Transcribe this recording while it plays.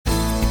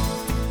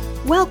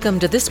Welcome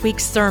to this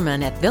week's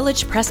sermon at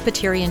Village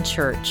Presbyterian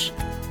Church.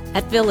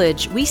 At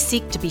Village, we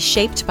seek to be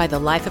shaped by the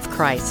life of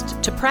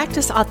Christ, to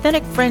practice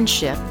authentic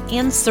friendship,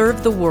 and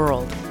serve the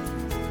world.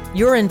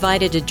 You're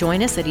invited to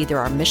join us at either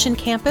our Mission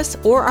Campus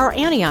or our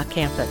Antioch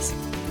campus.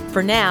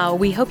 For now,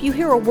 we hope you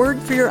hear a word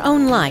for your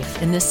own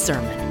life in this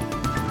sermon.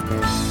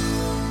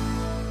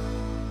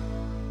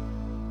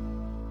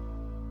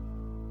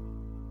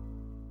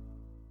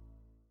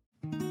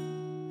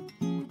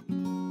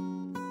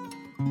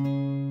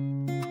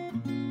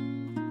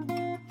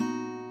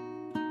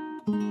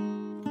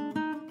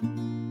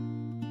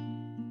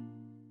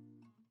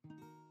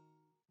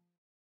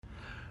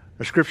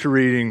 Our scripture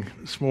reading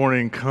this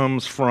morning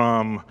comes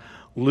from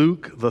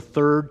Luke, the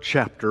 3rd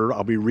chapter.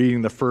 I'll be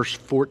reading the first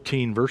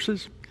 14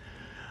 verses.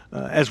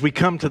 As we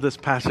come to this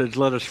passage,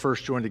 let us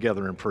first join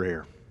together in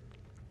prayer.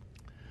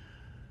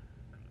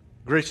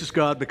 Gracious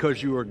God,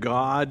 because you are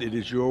God, it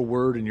is your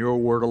word and your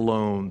word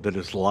alone that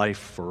is life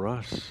for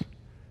us.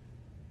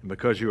 And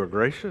because you are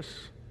gracious,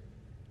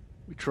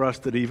 we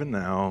trust that even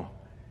now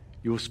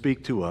you will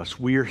speak to us.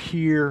 We are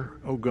here,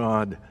 O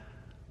God.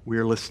 We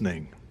are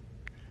listening.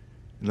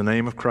 In the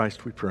name of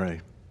Christ we pray.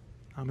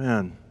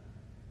 Amen.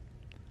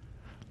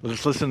 Let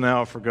us listen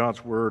now for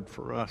God's word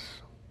for us.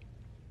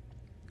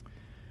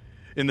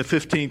 In the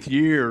 15th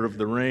year of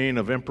the reign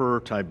of Emperor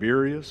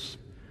Tiberius,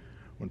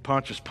 when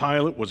Pontius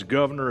Pilate was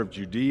governor of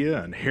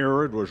Judea and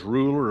Herod was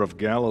ruler of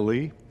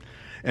Galilee,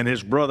 and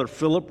his brother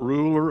Philip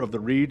ruler of the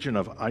region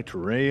of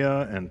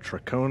Iturea and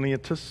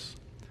Trachonitis,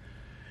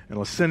 and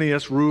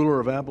Licinius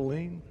ruler of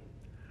Abilene,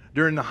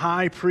 during the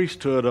high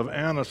priesthood of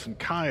Annas and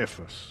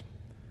Caiaphas,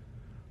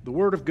 the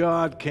word of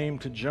God came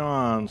to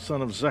John,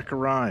 son of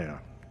Zechariah,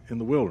 in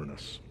the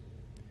wilderness.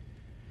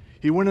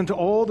 He went into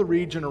all the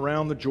region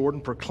around the Jordan,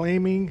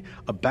 proclaiming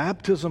a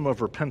baptism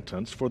of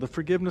repentance for the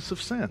forgiveness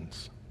of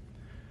sins,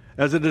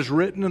 as it is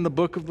written in the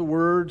book of the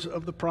words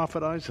of the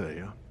prophet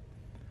Isaiah,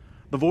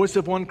 the voice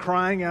of one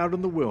crying out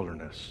in the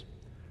wilderness,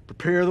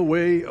 prepare the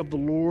way of the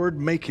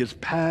Lord, make his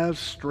paths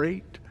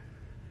straight.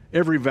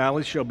 Every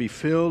valley shall be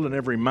filled, and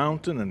every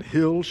mountain and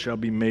hill shall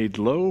be made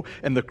low,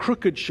 and the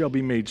crooked shall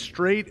be made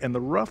straight, and the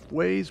rough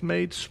ways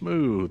made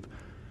smooth.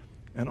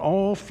 And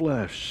all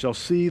flesh shall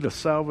see the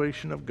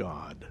salvation of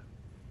God.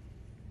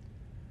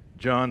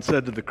 John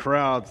said to the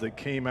crowds that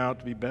came out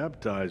to be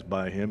baptized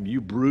by him,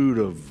 you brood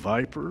of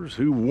vipers,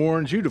 who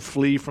warns you to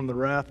flee from the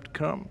wrath to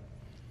come?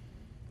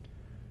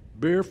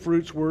 Bear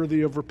fruits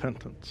worthy of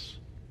repentance.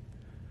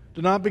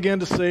 Do not begin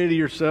to say to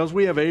yourselves,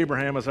 we have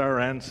Abraham as our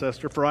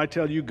ancestor, for I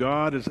tell you,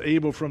 God is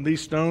able from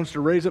these stones to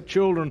raise up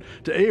children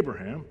to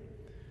Abraham.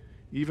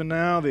 Even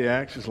now the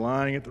axe is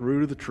lying at the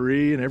root of the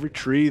tree, and every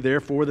tree,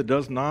 therefore, that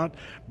does not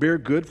bear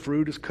good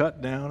fruit is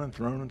cut down and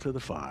thrown into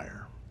the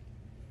fire.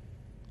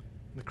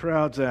 And the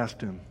crowds asked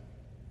him,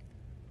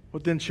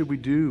 what then should we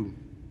do?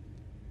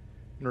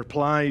 In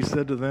reply, he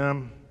said to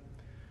them,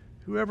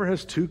 whoever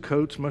has 2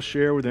 coats must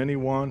share with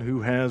anyone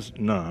who has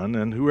none,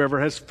 and whoever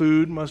has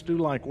food must do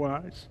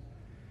likewise.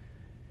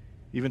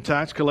 Even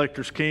tax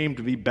collectors came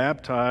to be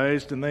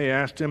baptized, and they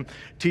asked him,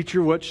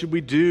 Teacher, what should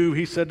we do?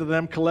 He said to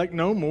them, collect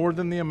no more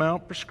than the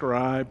amount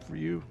prescribed for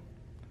you.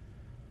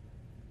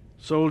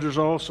 Soldiers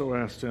also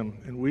asked him,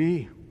 and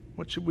we,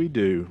 what should we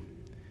do?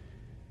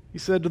 He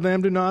said to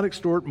them, do not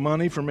extort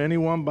money from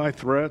anyone by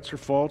threats or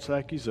false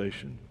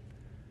accusation.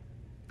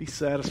 Be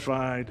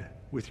satisfied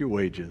with your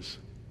wages.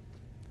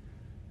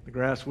 The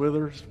grass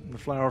withers and the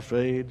flower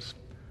fades,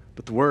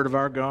 but the word of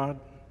our God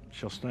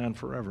shall stand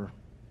forever.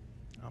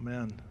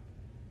 Amen.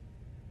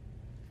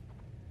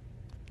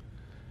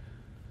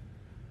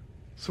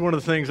 So one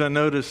of the things I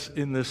notice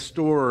in this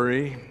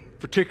story,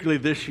 particularly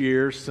this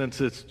year,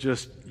 since it's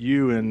just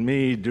you and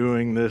me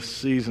doing this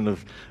season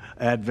of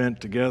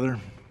Advent together,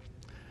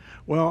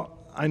 well,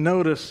 I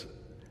notice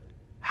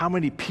how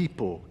many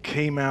people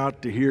came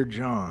out to hear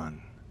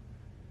John.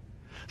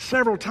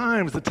 Several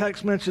times the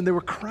text mentioned there were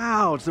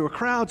crowds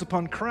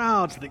upon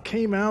crowds that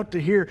came out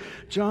to hear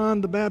John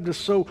the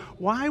Baptist. So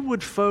why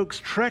would folks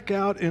trek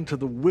out into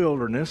the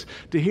wilderness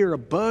to hear a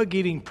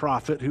bug-eating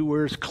prophet who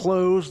wears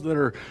clothes that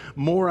are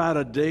more out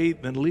of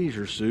date than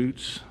leisure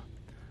suits?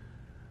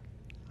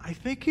 I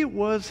think it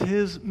was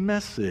his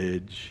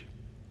message.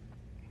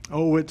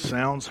 Oh, it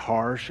sounds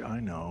harsh, I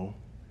know.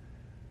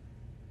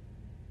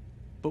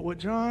 But what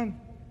John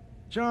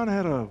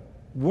had a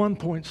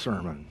one-point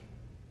sermon.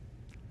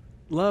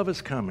 Love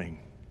is coming.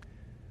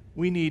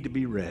 We need to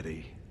be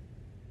ready.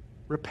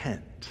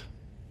 Repent.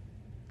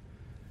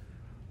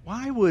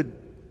 Why would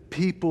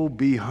people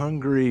be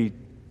hungry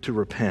to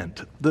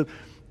repent? The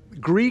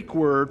Greek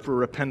word for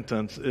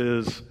repentance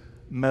is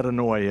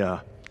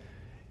metanoia.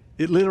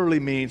 It literally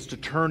means to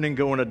turn and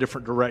go in a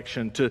different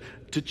direction, to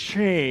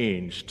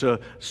change, to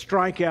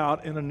strike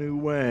out in a new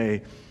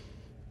way.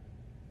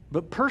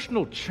 But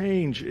personal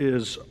change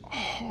is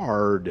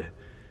hard,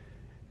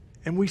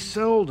 and we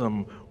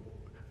seldom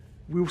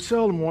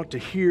want to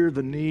hear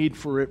the need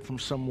for it from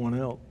someone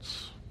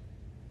else.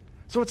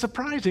 So it's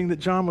surprising that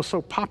John was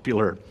so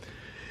popular.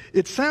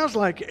 It sounds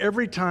like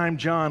every time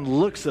John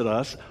looks at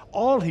us,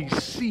 all he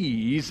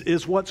sees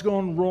is what's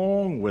going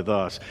wrong with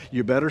us.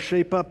 You better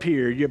shape up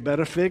here. You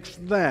better fix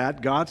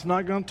that. God's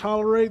not going to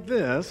tolerate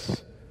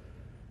this.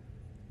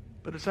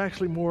 But it's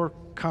actually more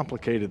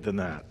complicated than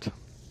that.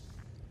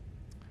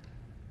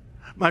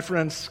 My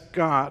friend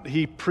Scott,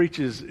 he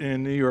preaches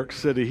in New York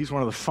City. He's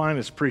one of the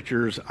finest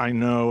preachers I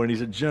know, and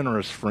he's a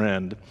generous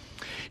friend.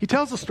 He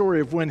tells the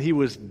story of when he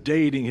was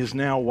dating his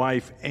now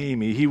wife,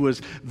 Amy. He was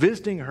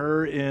visiting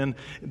her in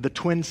the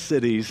Twin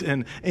Cities,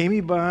 and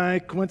Amy,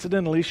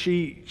 coincidentally,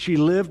 she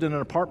lived in an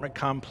apartment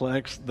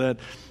complex that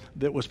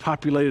was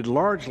populated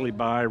largely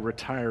by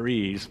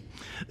retirees.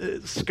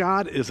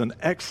 Scott is an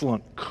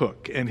excellent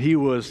cook, and he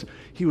was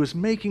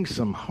making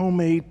some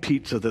homemade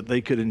pizza that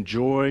they could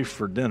enjoy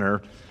for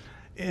dinner.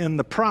 In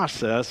the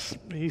process,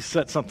 he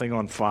set something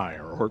on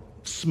fire, or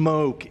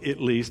smoke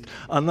at least,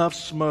 enough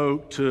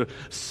smoke to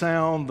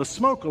sound the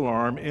smoke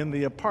alarm in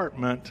the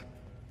apartment.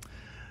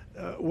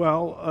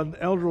 An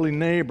elderly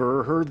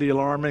neighbor heard the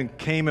alarm and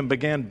came and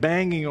began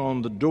banging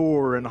on the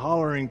door and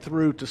hollering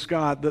through to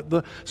Scott that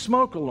the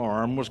smoke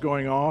alarm was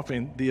going off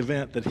in the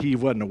event that he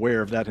wasn't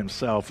aware of that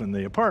himself in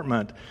the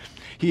apartment.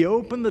 He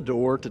opened the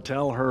door to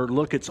tell her,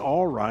 look, it's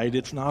all right.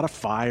 It's not a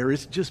fire.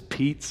 It's just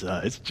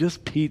pizza. It's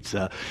just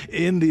pizza.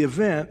 In the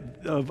event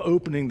of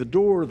opening the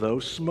door, though,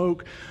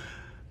 smoke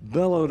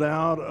bellowed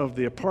out of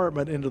the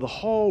apartment into the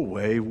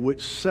hallway,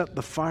 which set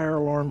the fire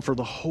alarm for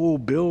the whole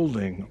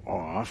building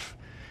off.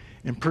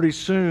 And pretty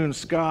soon,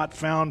 Scott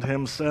found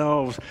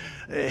himself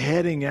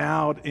heading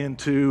out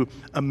into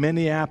a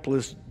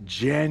Minneapolis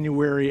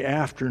January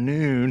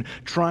afternoon,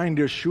 trying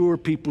to assure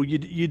people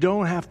you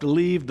don't have to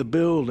leave the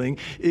building.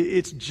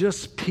 It's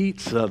just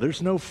pizza.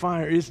 There's no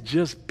fire. It's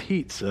just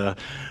pizza.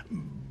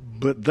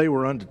 But they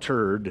were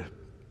undeterred.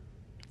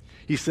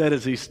 He said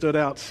as he stood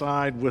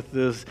outside with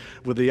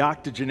the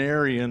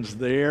octogenarians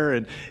there,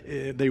 and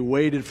they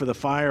waited for the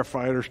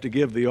firefighters to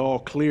give the all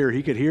clear,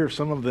 he could hear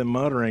some of them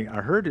muttering,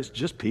 I heard it's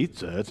just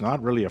pizza. It's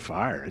not really a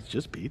fire. It's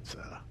just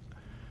pizza.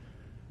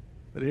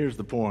 But here's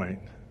the point.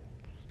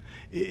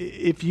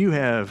 If you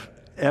have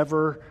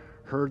ever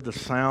heard the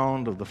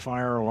sound of the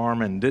fire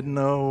alarm and didn't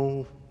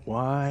know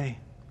why,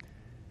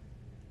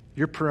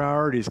 your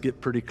priorities get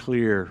pretty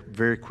clear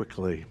very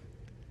quickly.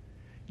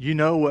 You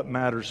know what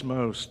matters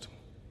most.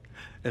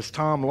 As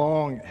Tom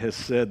Long has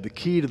said, the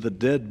key to the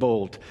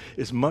deadbolt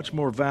is much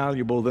more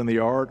valuable than the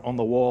art on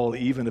the wall,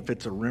 even if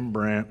it's a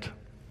Rembrandt.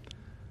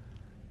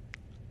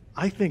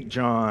 I think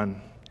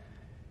John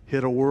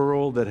hit a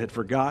world that had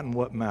forgotten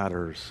what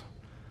matters,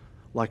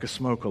 like a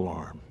smoke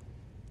alarm.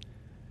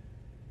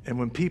 And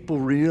when people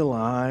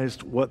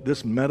realized what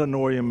this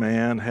metanoia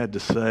man had to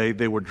say,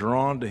 they were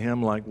drawn to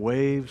him like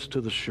waves to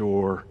the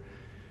shore.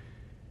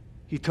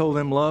 He told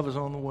them love is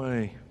on the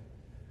way.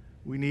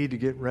 We need to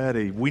get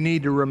ready. We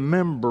need to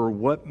remember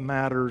what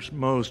matters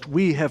most.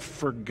 We have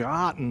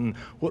forgotten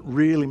what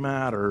really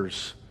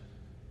matters.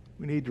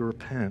 We need to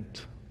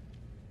repent.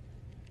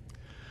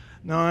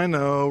 Now, I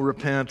know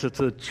repent, it's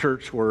a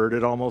church word.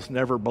 It almost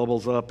never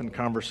bubbles up in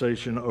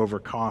conversation over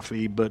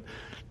coffee, but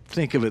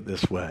think of it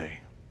this way.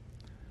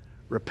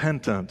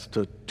 Repentance,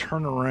 to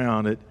turn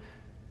around, it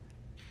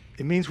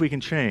means we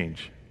can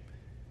change.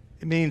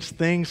 It means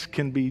things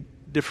can be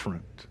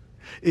different.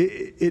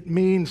 It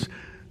means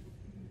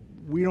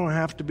we don't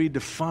have to be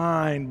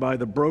defined by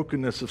the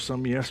brokenness of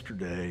some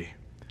yesterday.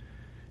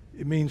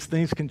 It means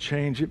things can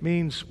change. It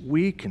means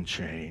we can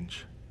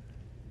change.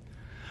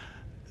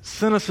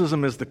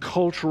 Cynicism is the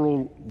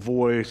cultural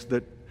voice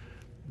that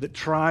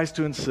tries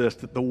to insist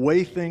that the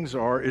way things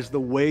are is the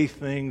way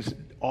things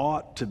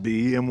ought to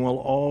be and will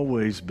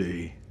always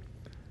be.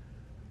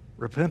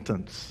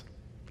 Repentance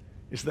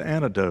is the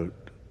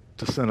antidote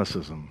to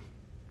cynicism.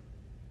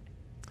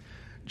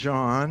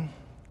 John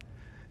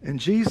and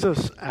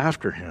Jesus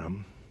after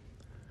him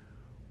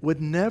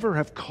would never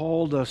have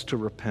called us to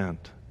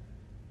repent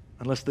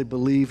unless they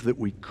believed that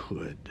we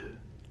could.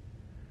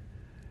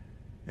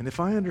 And if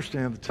I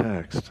understand the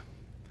text,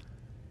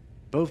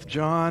 both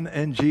John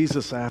and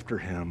Jesus after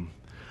him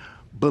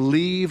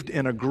believed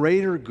in a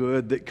greater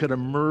good that could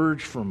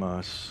emerge from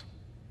us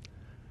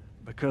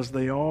because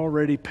they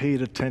already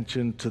paid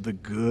attention to the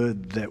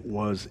good that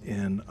was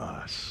in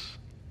us.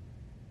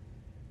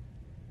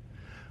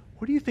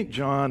 What do you think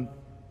John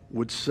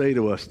would say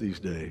to us these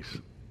days?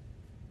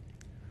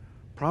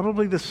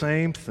 Probably the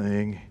same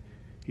thing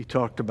he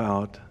talked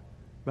about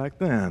back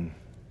then.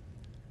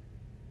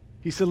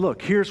 He said,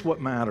 look, here's what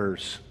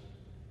matters.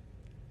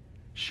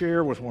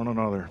 Share with one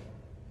another.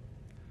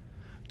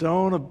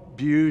 Don't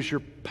abuse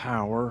your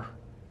power.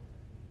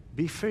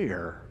 Be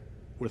fair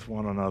with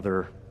one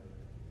another.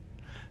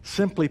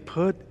 Simply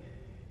put,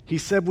 he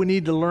said we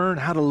need to learn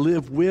how to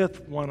live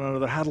with one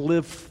another, how to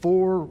live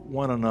for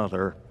one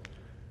another.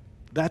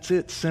 That's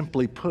it,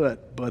 simply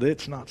put, but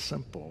it's not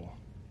simple.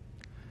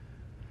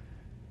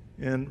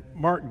 In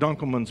Mark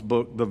Dunkelman's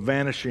book, The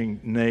Vanishing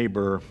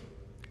Neighbor,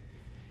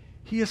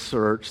 he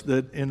asserts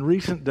that in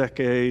recent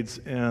decades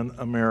in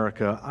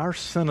America, our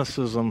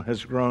cynicism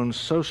has grown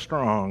so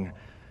strong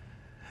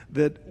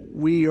that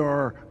we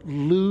are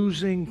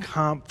losing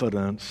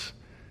confidence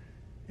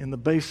in the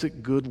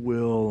basic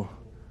goodwill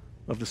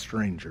of the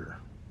stranger.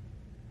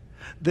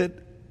 That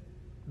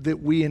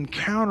we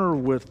encounter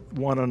with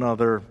one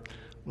another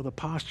with a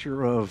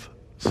posture of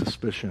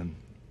suspicion.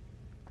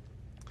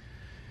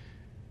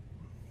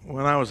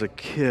 When I was a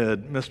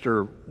kid,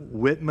 Mr.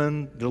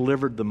 Whitman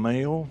delivered the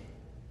mail,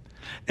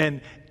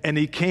 and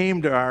he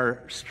came to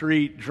our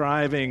street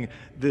driving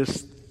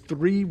this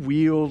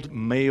three-wheeled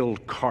mail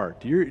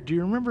cart. Do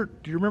you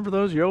remember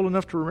those? You old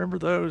enough to remember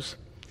those?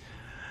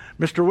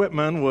 Mr.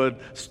 Whitman would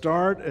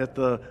start at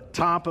the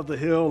top of the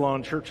hill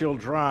on Churchill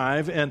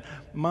Drive, and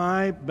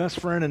my best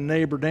friend and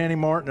neighbor, Danny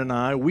Martin, and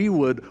I, we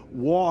would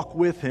walk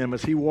with him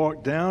as he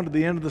walked down to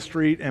the end of the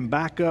street and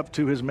back up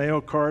to his mail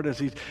cart as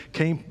he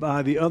came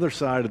by the other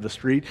side of the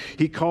street.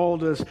 He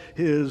called us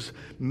his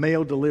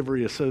mail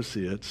delivery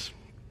associates.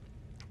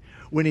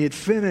 When he had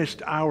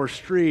finished our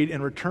street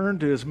and returned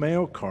to his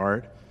mail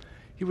cart,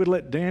 he would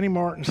let Danny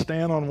Martin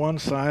stand on one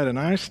side and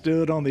I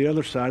stood on the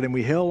other side, and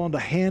we held onto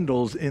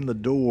handles in the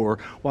door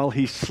while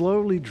he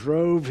slowly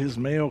drove his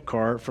mail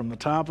cart from the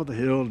top of the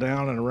hill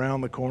down and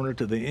around the corner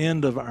to the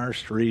end of our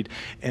street,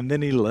 and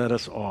then he let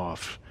us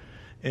off.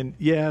 And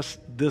yes,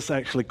 this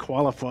actually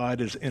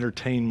qualified as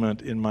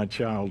entertainment in my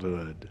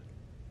childhood.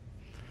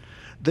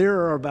 There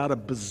are about a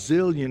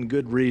bazillion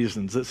good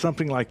reasons that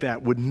something like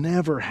that would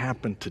never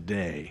happen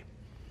today.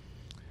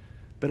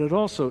 But it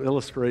also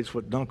illustrates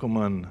what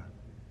Dunkelman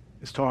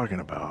is talking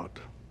about.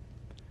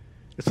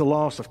 It's a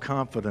loss of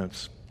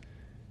confidence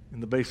in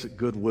the basic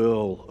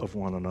goodwill of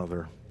one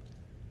another.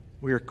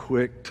 We are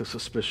quick to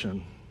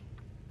suspicion.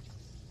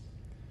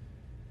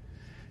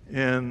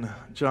 In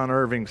John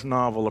Irving's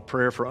novel, A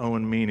Prayer for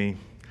Owen Meany,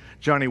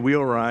 Johnny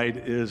Wheelwright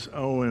is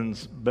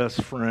Owen's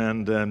best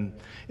friend, and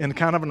in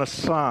kind of an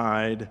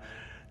aside,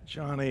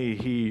 Johnny,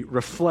 he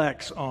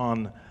reflects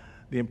on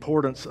the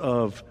importance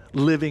of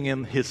living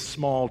in his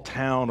small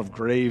town of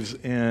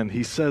Gravesend.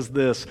 He says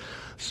this: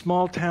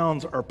 small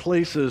towns are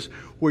places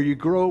where you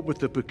grow up with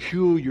the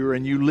peculiar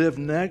and you live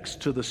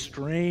next to the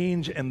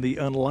strange and the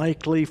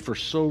unlikely for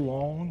so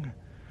long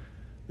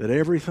that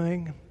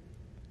everything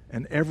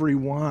and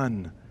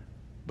everyone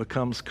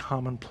becomes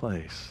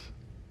commonplace.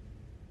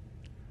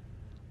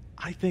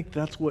 I think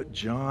that's what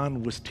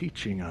John was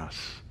teaching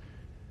us.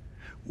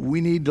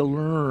 We need to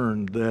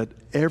learn that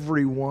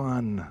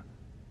everyone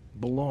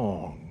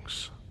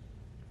belongs.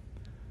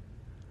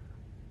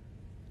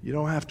 You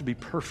don't have to be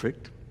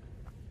perfect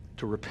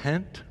to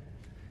repent.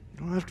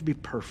 You don't have to be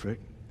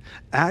perfect.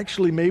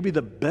 Actually, maybe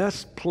the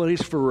best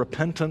place for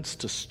repentance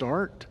to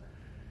start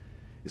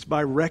is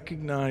by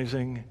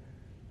recognizing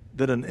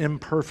that an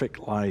imperfect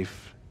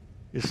life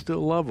is still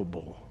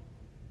lovable.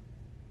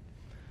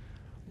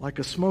 Like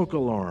a smoke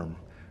alarm,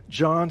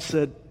 John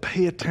said,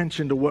 pay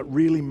attention to what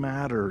really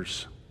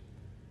matters.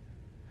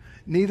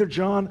 Neither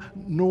John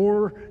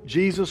nor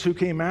Jesus, who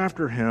came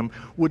after him,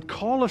 would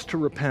call us to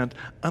repent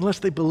unless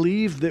they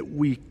believed that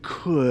we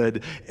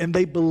could, and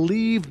they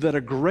believed that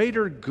a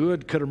greater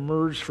good could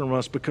emerge from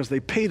us because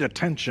they paid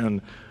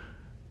attention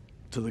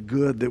to the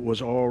good that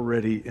was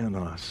already in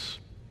us.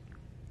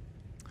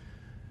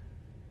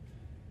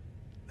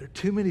 There are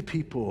too many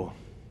people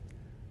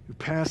who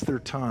pass their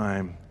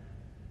time,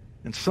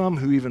 and some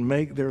who even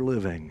make their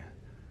living,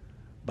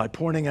 by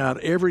pointing out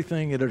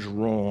everything that is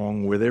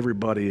wrong with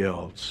everybody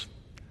else.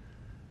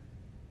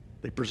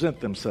 They present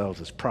themselves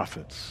as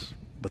prophets,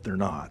 but they're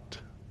not.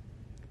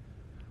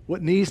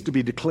 What needs to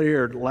be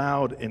declared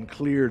loud and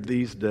clear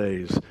these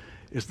days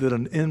is that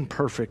an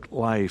imperfect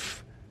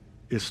life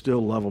is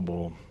still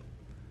lovable.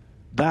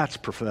 That's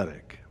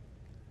prophetic,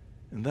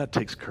 and that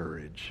takes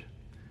courage.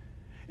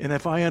 And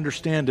if I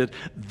understand it,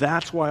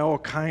 that's why all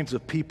kinds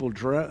of people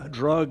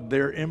drug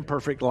their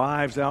imperfect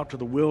lives out to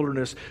the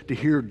wilderness to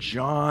hear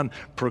John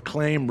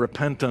proclaim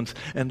repentance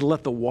and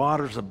let the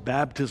waters of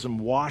baptism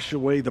wash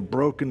away the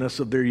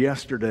brokenness of their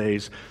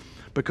yesterdays,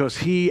 because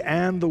he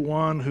and the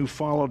one who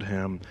followed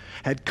him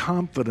had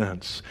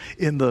confidence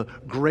in the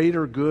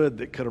greater good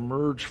that could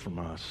emerge from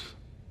us.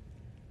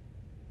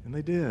 And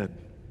they did,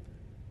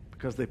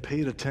 because they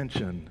paid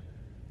attention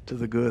to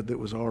the good that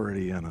was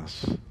already in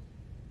us.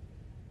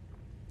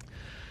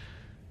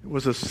 It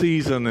was a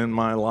season in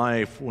my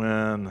life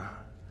when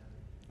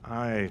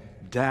I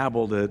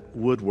dabbled at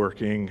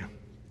woodworking.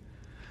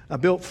 I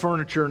built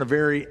furniture in a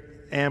very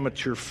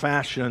amateur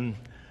fashion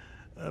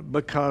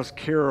because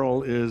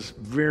Carol is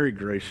very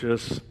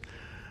gracious.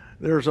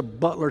 There's a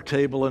butler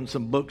table and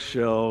some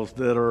bookshelves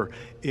that are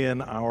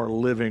in our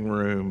living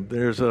room.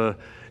 There's a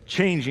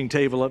changing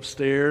table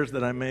upstairs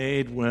that I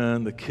made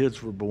when the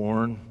kids were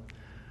born.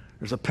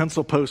 There's a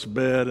pencil post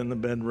bed in the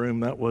bedroom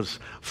that was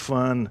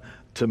fun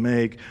to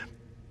make.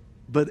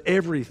 But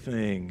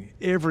everything,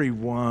 every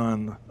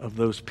one of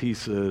those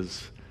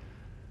pieces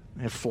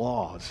have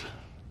flaws.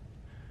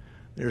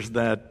 There's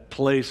that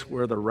place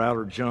where the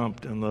router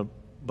jumped in the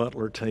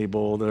butler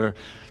table.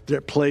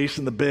 That place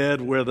in the bed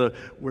where the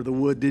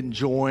wood didn't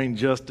join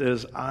just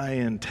as I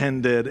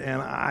intended.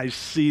 And I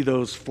see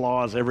those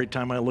flaws every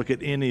time I look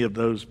at any of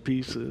those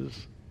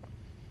pieces.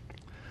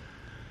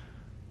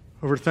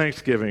 Over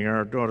Thanksgiving,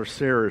 our daughter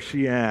Sarah,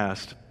 she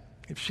asked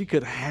if she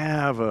could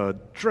have a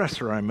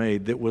dresser I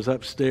made that was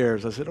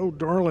upstairs. I said, "Oh,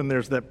 darling,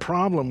 there's that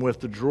problem with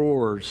the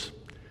drawers."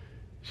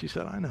 She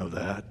said, "I know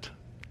that,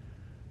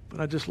 but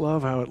I just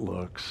love how it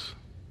looks.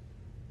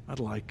 I'd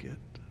like it."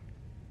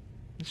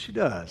 And she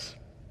does,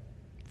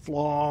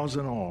 flaws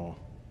and all.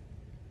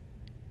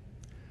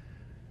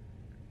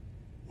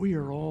 We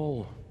are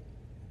all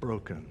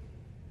broken.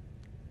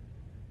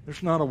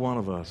 There's not a one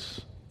of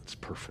us that's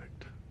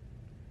perfect.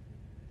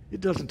 It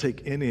doesn't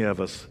take any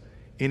of us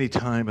any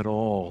time at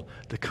all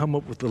to come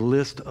up with a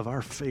list of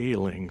our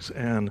failings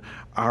and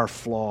our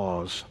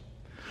flaws.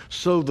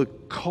 So the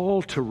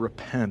call to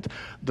repent,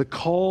 the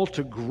call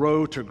to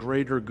grow to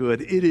greater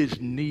good, it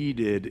is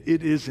needed,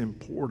 it is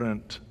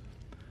important.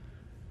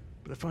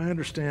 But if I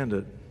understand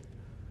it,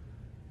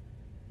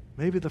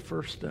 maybe the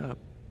first step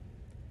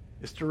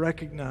is to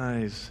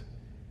recognize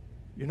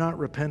you're not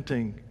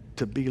repenting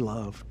to be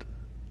loved.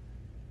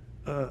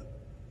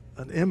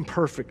 An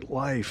imperfect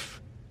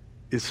life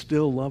is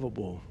still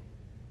lovable.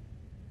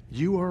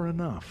 You are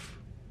enough.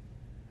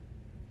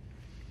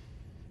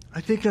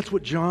 I think that's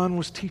what John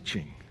was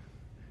teaching.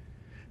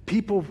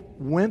 People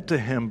went to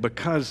him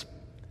because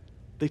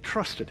they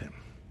trusted him.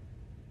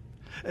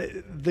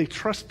 They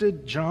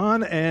trusted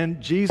John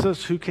and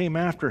Jesus who came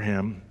after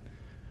him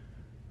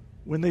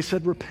when they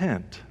said,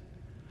 "Repent.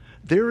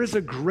 There is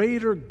a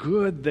greater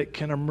good that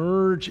can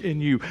emerge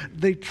in you."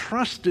 They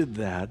trusted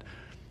that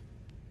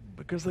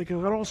because they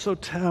could also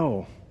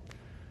tell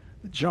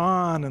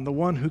John and the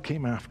one who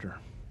came after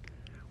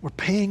were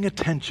paying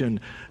attention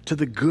to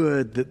the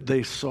good that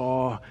they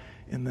saw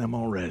in them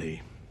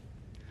already.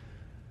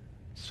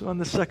 So on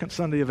the second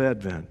Sunday of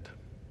Advent,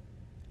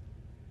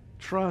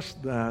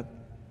 trust that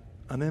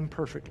an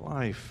imperfect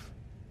life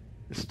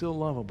is still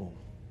lovable.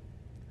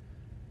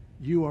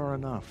 You are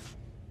enough.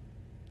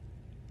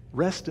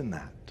 Rest in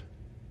that.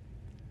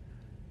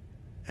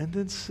 And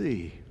then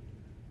see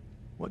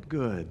what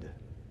good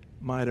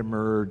might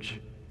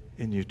emerge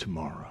in you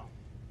tomorrow.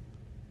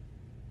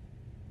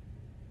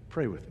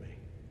 Pray with me.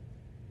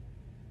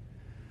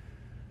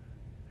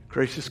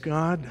 Gracious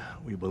God,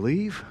 we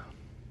believe.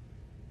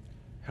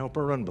 Help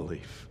our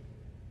unbelief.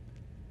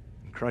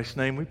 In Christ's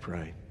name we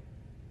pray.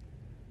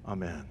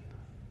 Amen.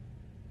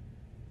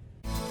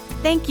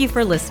 Thank you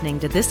for listening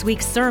to this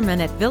week's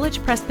sermon at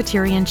Village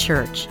Presbyterian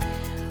Church.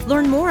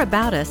 Learn more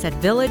about us at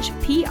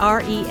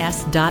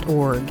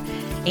villagepres.org,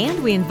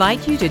 and we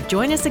invite you to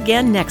join us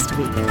again next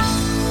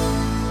week.